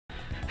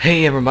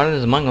Hey everybody,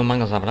 this is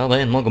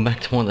MrZathull, and welcome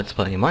back to more Let's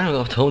Play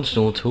Mario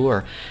Toadstool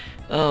Tour.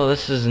 Oh,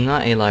 this is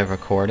not a live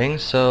recording,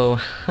 so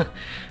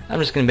I'm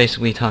just going to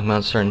basically talk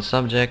about certain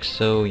subjects,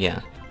 so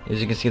yeah.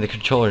 As you can see, the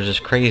controller is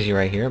just crazy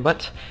right here,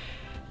 but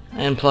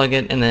unplug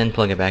it and then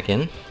plug it back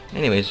in.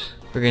 Anyways,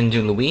 we're going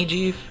to do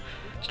Luigi,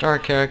 Star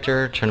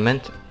Character,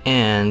 Tournament,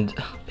 and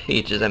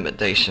Peach's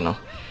Invitational.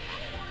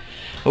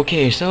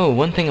 Okay, so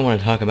one thing I want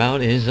to talk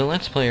about is the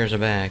Let's Players are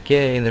back.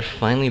 Yay, they're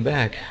finally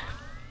back.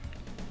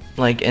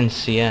 Like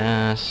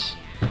NCS,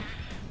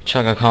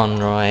 Chugga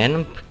Conroy,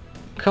 and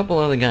a couple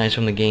other guys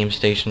from the game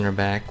station are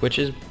back, which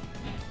is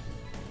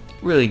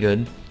really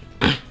good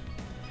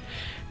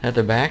that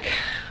they're back.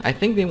 I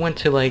think they went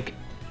to like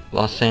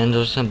Los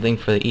Angeles or something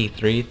for the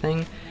E3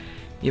 thing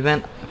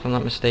event, if I'm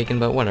not mistaken,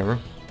 but whatever.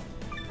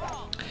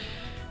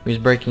 We was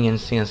breaking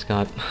NCS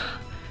got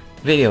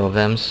video of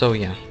them, so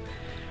yeah.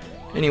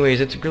 Anyways,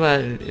 it's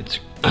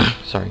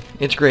sorry,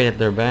 it's great that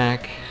they're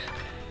back.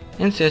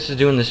 NCS is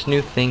doing this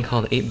new thing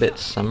called 8-Bit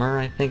Summer,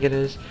 I think it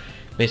is.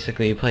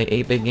 Basically, you play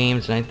 8-bit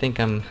games, and I think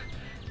I'm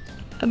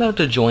about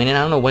to join it.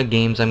 I don't know what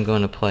games I'm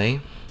going to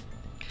play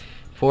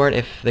for it.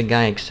 If the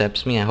guy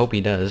accepts me, I hope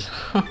he does.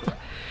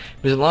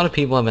 Because a lot of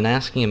people have been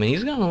asking him, and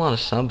he's gotten a lot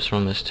of subs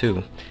from this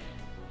too.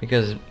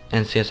 Because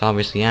NCS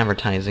obviously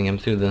advertising him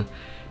through the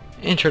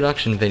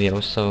introduction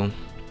video, so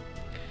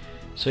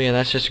yeah,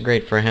 that's just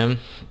great for him.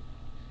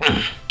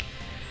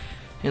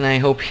 And I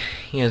hope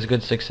he has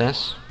good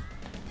success.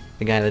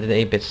 The guy that did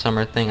the 8-Bit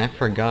Summer thing, I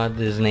forgot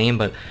his name,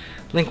 but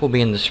link will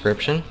be in the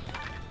description.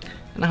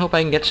 And I hope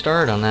I can get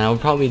started on that. I would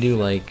probably do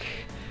like,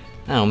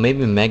 I don't know,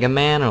 maybe Mega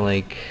Man or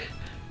like,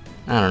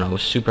 I don't know,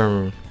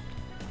 Super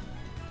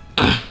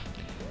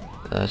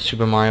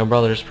Mario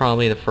Brothers,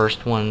 probably the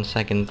first one,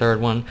 second, third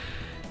one.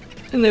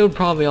 And they would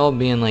probably all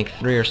be in like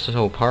 3 or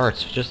so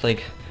parts, just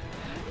like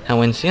how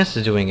NCS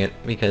is doing it,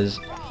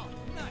 because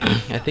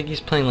I think he's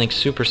playing like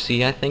Super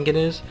C, I think it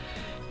is,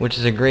 which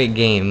is a great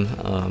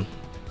game.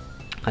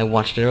 I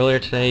watched it earlier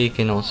today. You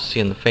can also see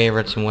in the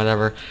favorites and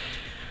whatever.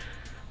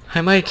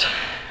 I might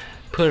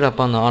put it up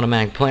on the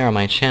automatic player on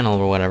my channel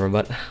or whatever,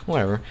 but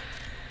whatever.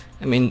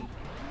 I mean,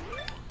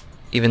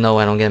 even though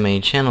I don't get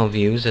many channel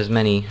views, as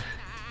many,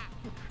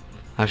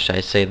 how should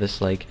I say this,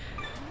 like,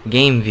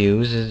 game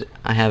views,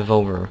 I have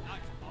over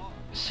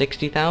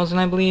 60,000,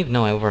 I believe?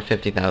 No, I have over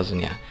 50,000,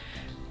 yeah.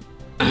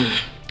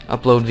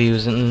 Upload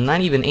views, and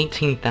not even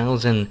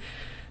 18,000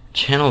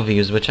 channel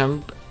views, which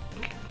I'm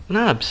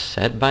not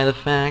upset by the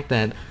fact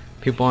that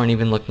people aren't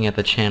even looking at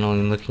the channel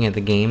and looking at the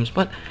games,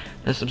 but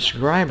the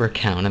subscriber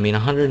count, I mean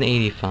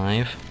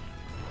 185.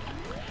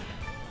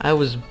 I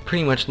was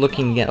pretty much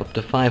looking to get up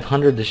to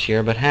 500 this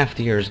year, but half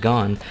the year is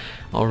gone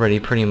already,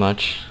 pretty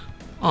much,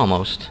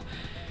 almost,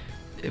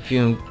 if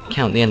you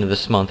count the end of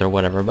this month or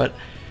whatever. But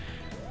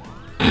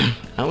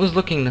I was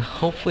looking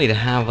hopefully to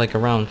have like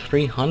around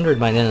 300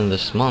 by the end of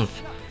this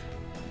month.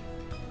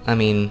 I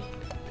mean,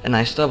 and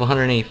I still have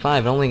 185.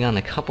 I've only gotten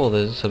a couple of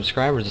the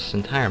subscribers this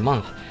entire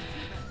month.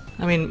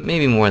 I mean,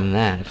 maybe more than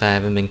that if I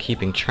haven't been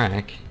keeping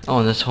track. Oh,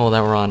 and this hole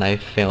that we're on, I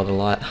failed a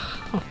lot.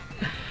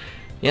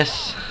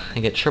 Yes, I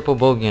get triple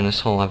bogey in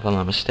this hole if I'm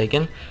not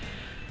mistaken.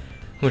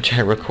 Which I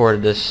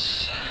recorded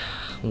this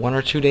 1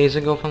 or 2 days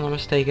ago if I'm not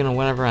mistaken, or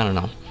whatever, I don't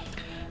know.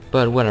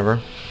 But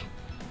whatever.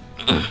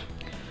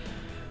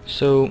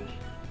 So,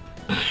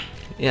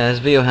 yeah, this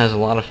video has a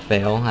lot of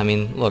fail. I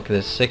mean, look,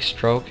 this 6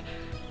 stroke.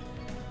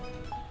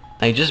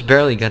 I just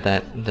barely got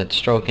that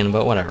stroke in,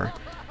 but whatever.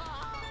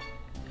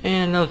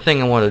 And another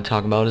thing I wanted to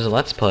talk about is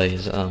Let's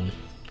Plays. I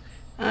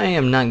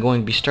am not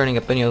going to be starting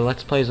up any other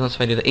Let's Plays unless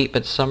if I do the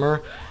 8-Bit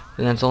Summer,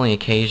 and that's only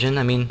occasion.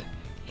 I mean,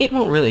 it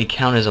won't really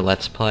count as a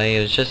Let's Play.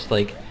 It's just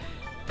like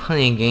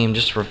playing a game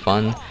just for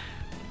fun,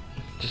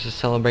 just to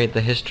celebrate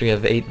the history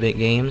of 8-bit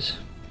games.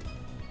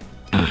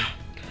 And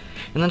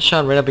then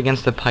shot right up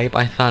against the pipe.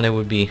 I thought it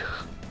would be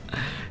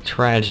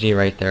tragedy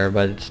right there,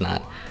 but it's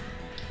not.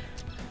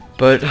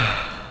 But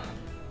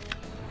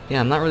yeah,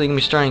 I'm not really going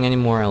to be starting any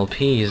more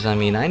LPs. I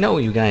mean, I know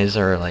you guys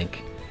are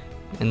like,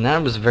 and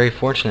that was very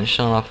fortunate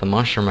showing off the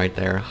mushroom right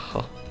there.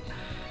 Oh.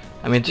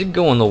 I mean, it did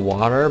go in the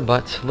water,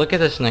 but look at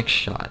this next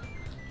shot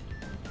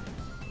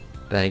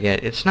that I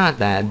get. It's not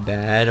that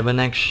bad of a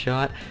next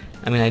shot.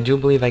 I mean, I do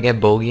believe I get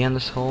bogey on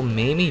this hole,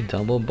 maybe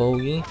double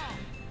bogey,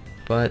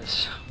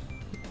 but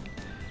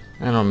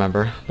I don't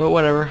remember, but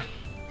whatever.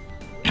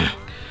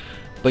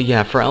 But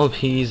yeah, for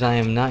LPs, I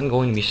am not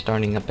going to be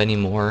starting up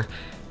anymore,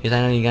 because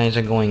I know you guys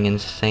are going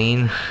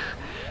insane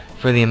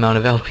for the amount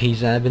of LPs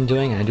that I've been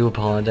doing. I do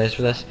apologize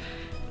for this.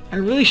 I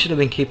really should have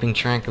been keeping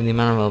track of the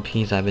amount of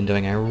LPs I've been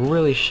doing. I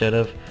really should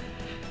have.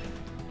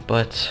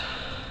 But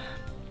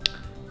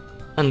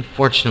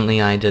unfortunately,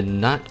 I did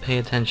not pay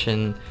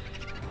attention.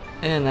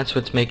 And that's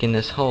what's making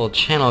this whole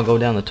channel go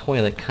down the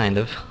toilet, kind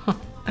of.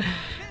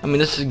 I mean,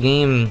 this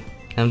game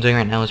I'm doing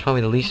right now is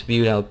probably the least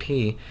viewed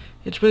LP.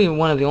 It's really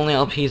one of the only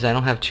LPs I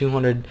don't have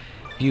 200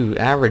 view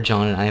average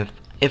on it,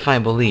 if I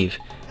believe.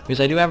 Because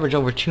I do average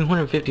over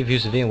 250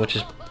 views a video, which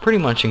is pretty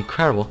much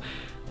incredible.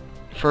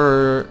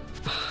 For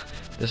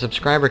the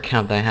subscriber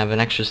count that I have, an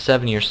extra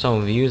 70 or so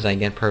views I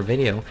get per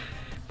video.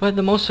 But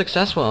the most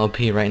successful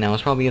LP right now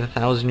is probably the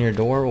 1,000 Year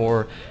Door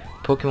or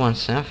Pokemon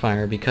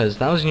Sapphire, because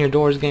 1,000 Year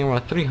Door is getting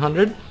around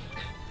 300.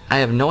 I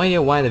have no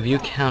idea why the view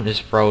count is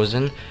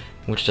frozen,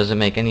 which doesn't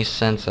make any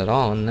sense at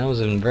all, and that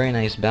was a very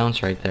nice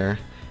bounce right there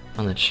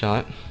on that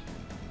shot.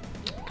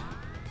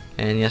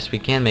 And yes, we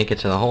can make it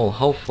to the hole,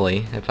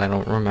 hopefully, if I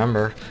don't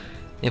remember.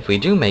 If we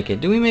do make it,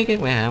 do we make it?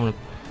 Wait, I want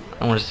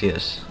to see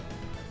this.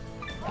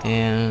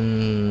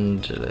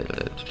 And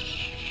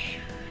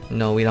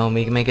no, we don't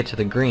make it to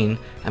the green.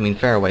 I mean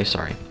fairway,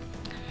 sorry.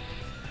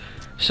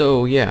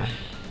 So yeah.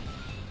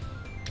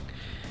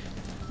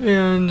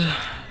 And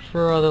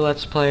for other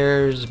Let's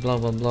Players, blah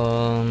blah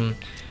blah.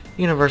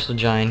 Universal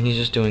Giant, he's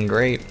just doing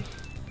great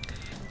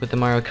with the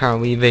Mario Kart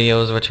Wii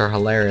videos, which are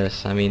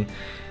hilarious. I mean,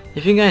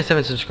 if you guys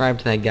haven't subscribed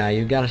to that guy,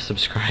 you gotta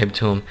subscribe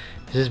to him.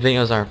 His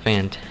videos are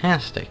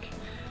fantastic.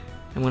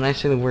 And when I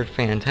say the word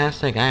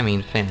fantastic, I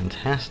mean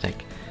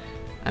fantastic.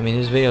 I mean,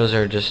 his videos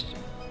are just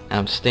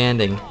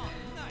outstanding.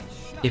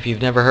 If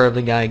you've never heard of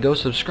the guy, go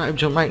subscribe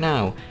to him right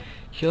now.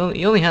 He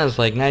only has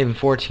like not even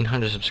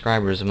 1,400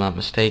 subscribers, if I'm not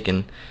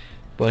mistaken.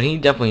 But he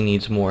definitely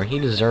needs more. He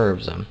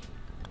deserves them.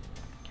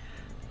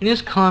 In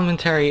his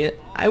commentary,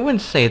 I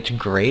wouldn't say it's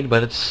great,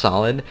 but it's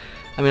solid.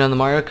 I mean, on the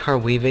Mario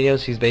Kart Wii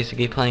videos, he's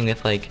basically playing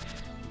with like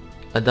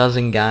a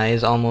dozen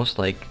guys, almost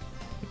like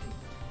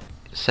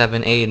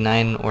 7, 8,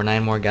 9 or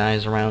 9 more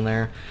guys around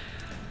there.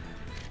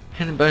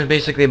 And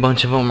basically a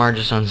bunch of them are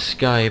just on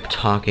Skype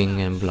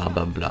talking and blah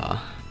blah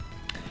blah.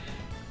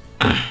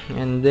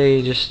 And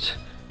they just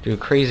do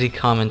crazy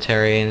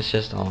commentary, and it's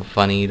just all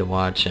funny to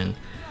watch, and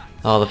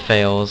all the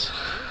fails.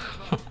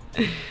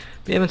 If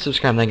you haven't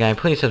subscribed to that guy,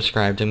 please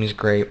subscribe to him, he's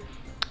great.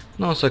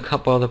 And also a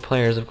couple other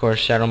players, of course,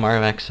 Shadow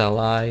Mario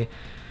XLI,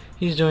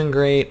 he's doing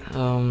great.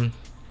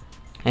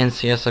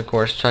 NCS, of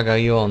course,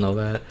 Chugga, you all know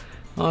that.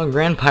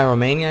 Grand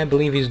Pyromania, I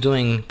believe he's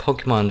doing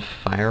Pokemon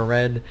Fire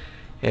Red,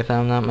 if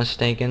I'm not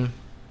mistaken.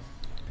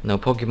 No,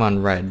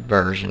 Pokemon Red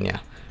version,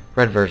 yeah.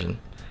 Red version.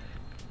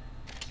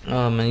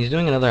 And he's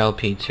doing another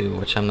LP too,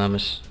 which I'm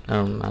not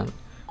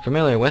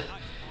familiar with.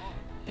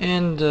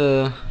 And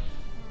the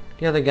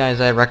other guys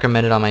I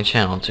recommended on my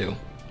channel too.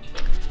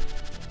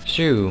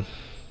 Shoo.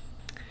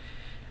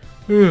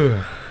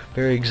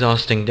 Very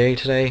exhausting day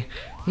today.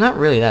 Not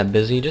really that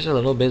busy, just a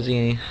little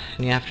busy in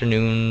the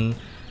afternoon.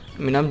 I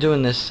mean, I'm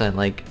doing this at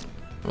like,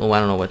 oh, I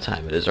don't know what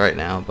time it is right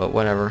now, but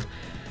whatever.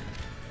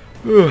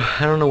 I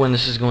don't know when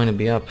this is going to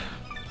be up.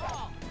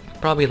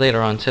 Probably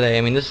later on today.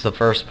 I mean, this is the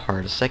first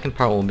part. The second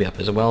part will be up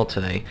as well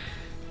today.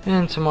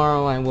 And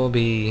tomorrow I will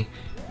be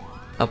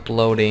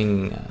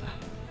uploading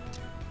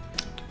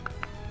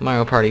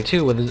Mario Party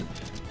 2 with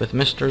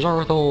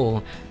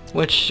MrZathull,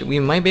 which we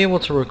might be able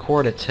to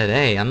record it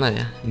today. I'm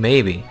not,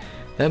 maybe.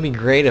 That'd be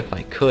great if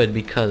I could,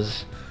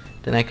 because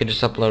then I could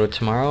just upload it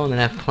tomorrow and then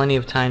have plenty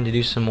of time to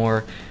do some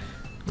more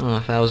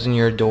 1,000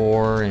 Year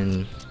Door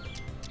and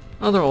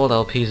other old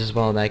LPs as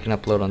well that I can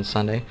upload on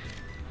Sunday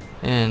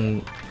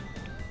and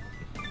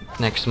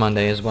next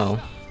Monday as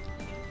well.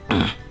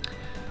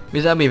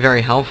 Because that would be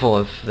very helpful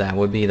if that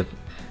would be the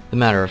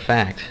matter of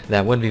fact.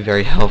 That would be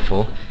very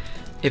helpful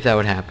if that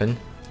would happen.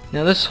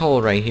 Now this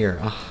hole right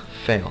here,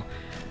 fail.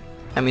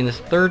 I mean, this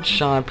third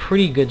shot,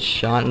 pretty good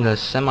shot in the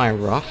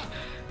semi-rough,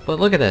 but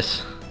look at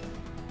this.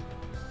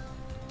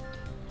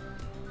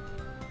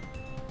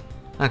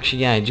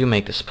 Actually, yeah, I do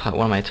make this putt.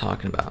 What am I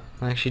talking about?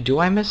 Actually, do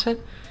I miss it?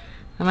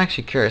 I'm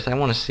actually curious. I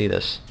want to see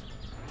this.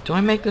 Do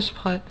I make this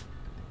putt?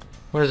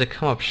 Or does it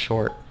come up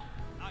short?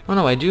 Oh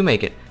no, I do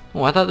make it.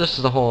 Oh, I thought this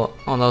was the whole...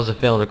 Oh, that was a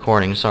failed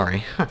recording,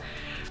 sorry.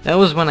 That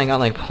was when I got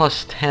like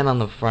plus 10 on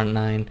the front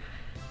 9.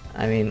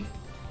 I mean,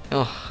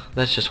 ugh,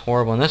 that's just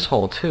horrible. And this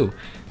hole too.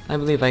 I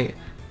believe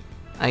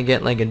I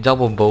get like a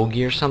double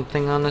bogey or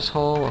something on this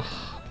hole. Ugh.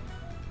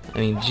 I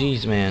mean,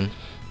 jeez, man.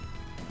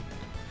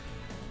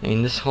 I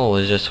mean, this hole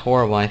is just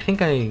horrible. I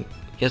think I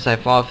guess I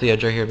fall off the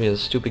edge right here because of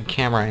the stupid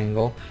camera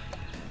angle.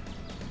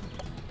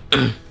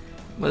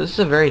 But this is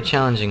a very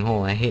challenging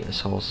hole. I hate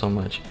this hole so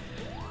much.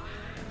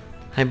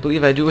 I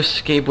believe I do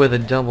escape with a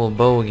double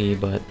bogey,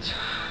 but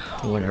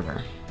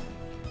whatever.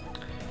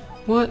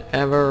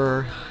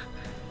 Whatever.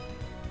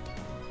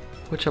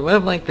 Which I would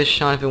have liked this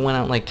shot if it went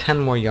out like 10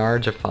 more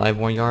yards or 5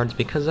 more yards,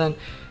 because then,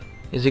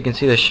 as you can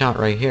see, the shot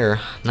right here,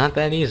 not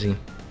that easy.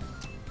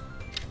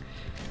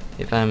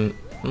 If I'm...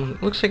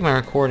 Looks like my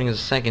recording is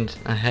a second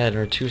ahead,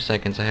 or 2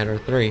 seconds ahead, or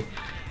 3.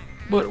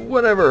 But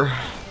whatever.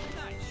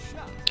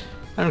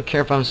 I don't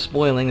care if I'm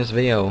spoiling this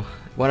video.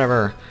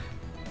 Whatever.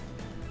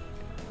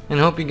 And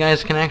I hope you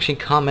guys can actually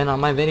comment on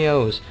my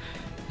videos,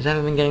 because I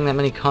haven't been getting that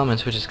many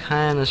comments, which is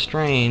kinda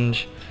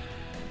strange.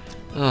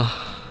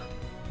 Ugh.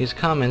 These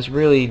comments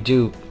really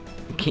do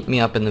keep me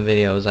up in the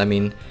videos. I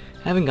mean,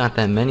 I haven't got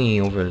that many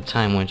over the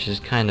time, which is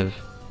kind of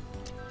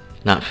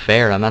not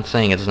fair. I'm not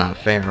saying it's not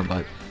fair,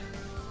 but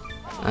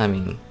I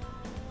mean,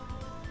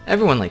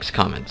 everyone likes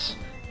comments.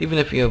 Even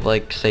if you have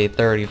like, say,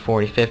 30,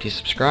 40, 50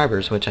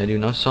 subscribers, which I do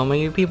know so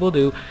many people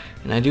do,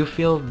 and I do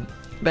feel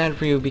bad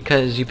for you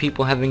because you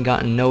people haven't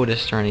gotten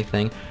noticed or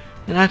anything.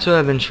 And that's what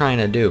I've been trying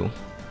to do.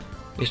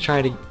 Is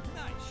try to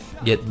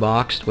get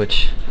boxed,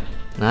 which,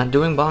 not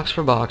doing box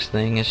for box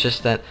thing, it's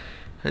just that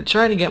I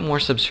try to get more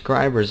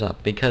subscribers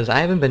up, because I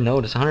haven't been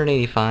noticed.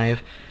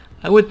 185,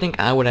 I would think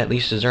I would at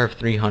least deserve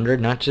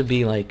 300, not to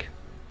be like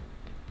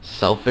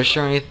selfish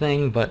or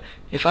anything, but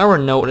if I were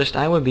noticed,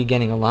 I would be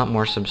getting a lot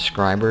more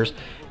subscribers.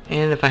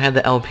 And if I had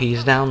the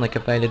LPs down, like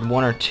if I did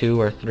 1 or 2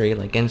 or 3,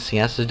 like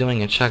NCS is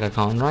doing and Chaka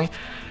Conroy,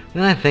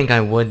 then I think I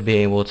would be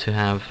able to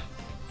have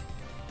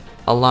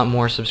a lot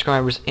more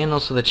subscribers, and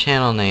also the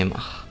channel name.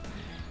 Ugh,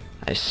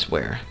 I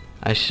swear,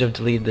 I should have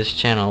deleted this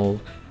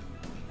channel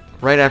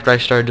right after I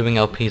started doing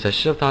LPs. I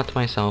should have thought to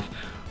myself,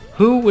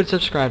 who would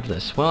subscribe to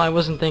this? Well, I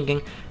wasn't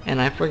thinking,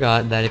 and I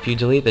forgot that if you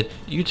delete the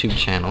YouTube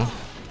channel,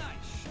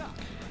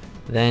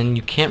 then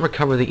you can't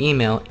recover the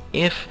email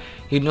if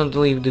you don't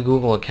delete the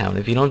Google account.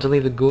 If you don't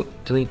delete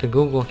the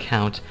Google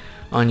account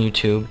on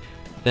YouTube,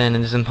 then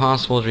it is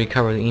impossible to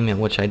recover the email,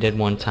 which I did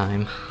one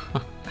time.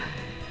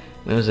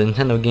 It was a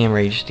Nintendo Gamer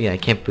HD. I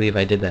can't believe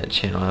I did that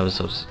channel.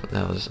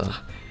 That was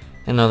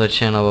another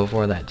channel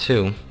before that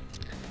too.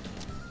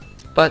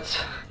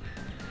 But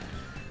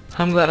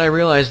I'm glad I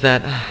realized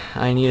that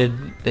they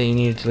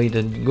needed to delete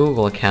the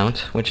Google account,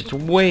 which it's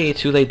way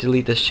too late to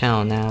delete this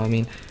channel now. I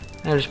mean,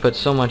 I just put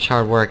so much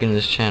hard work into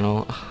this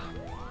channel.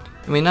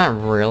 I mean,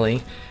 not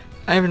really.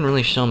 I haven't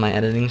really shown my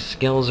editing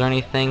skills or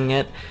anything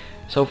yet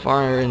so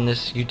far in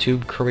this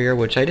YouTube career,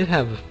 which I did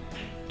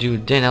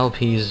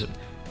LPs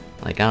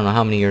like I don't know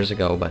how many years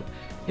ago, but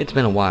it's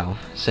been a while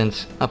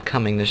since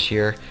upcoming this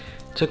year.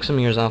 Took some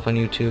years off on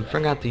YouTube,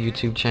 forgot the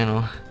YouTube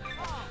channel.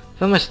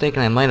 If I'm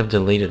mistaken, I might have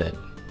deleted it,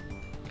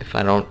 if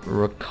I don't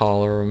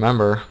recall or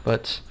remember,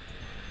 but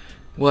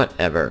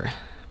whatever.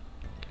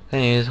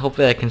 Anyways,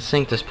 hopefully I can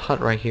sink this putt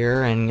right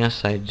here, and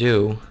yes I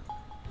do.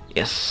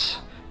 Yes,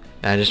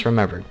 I just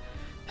remembered.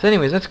 So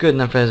anyways, that's good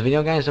enough for this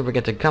video, guys. Don't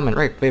forget to comment,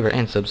 rate, favorite,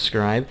 and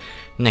subscribe.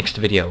 Next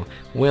video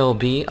will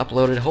be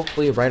uploaded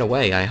hopefully right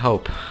away, I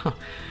hope.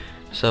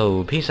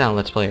 So, peace out,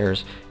 Let's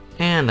Players,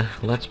 and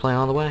let's play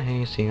all the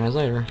way. See you guys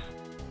later.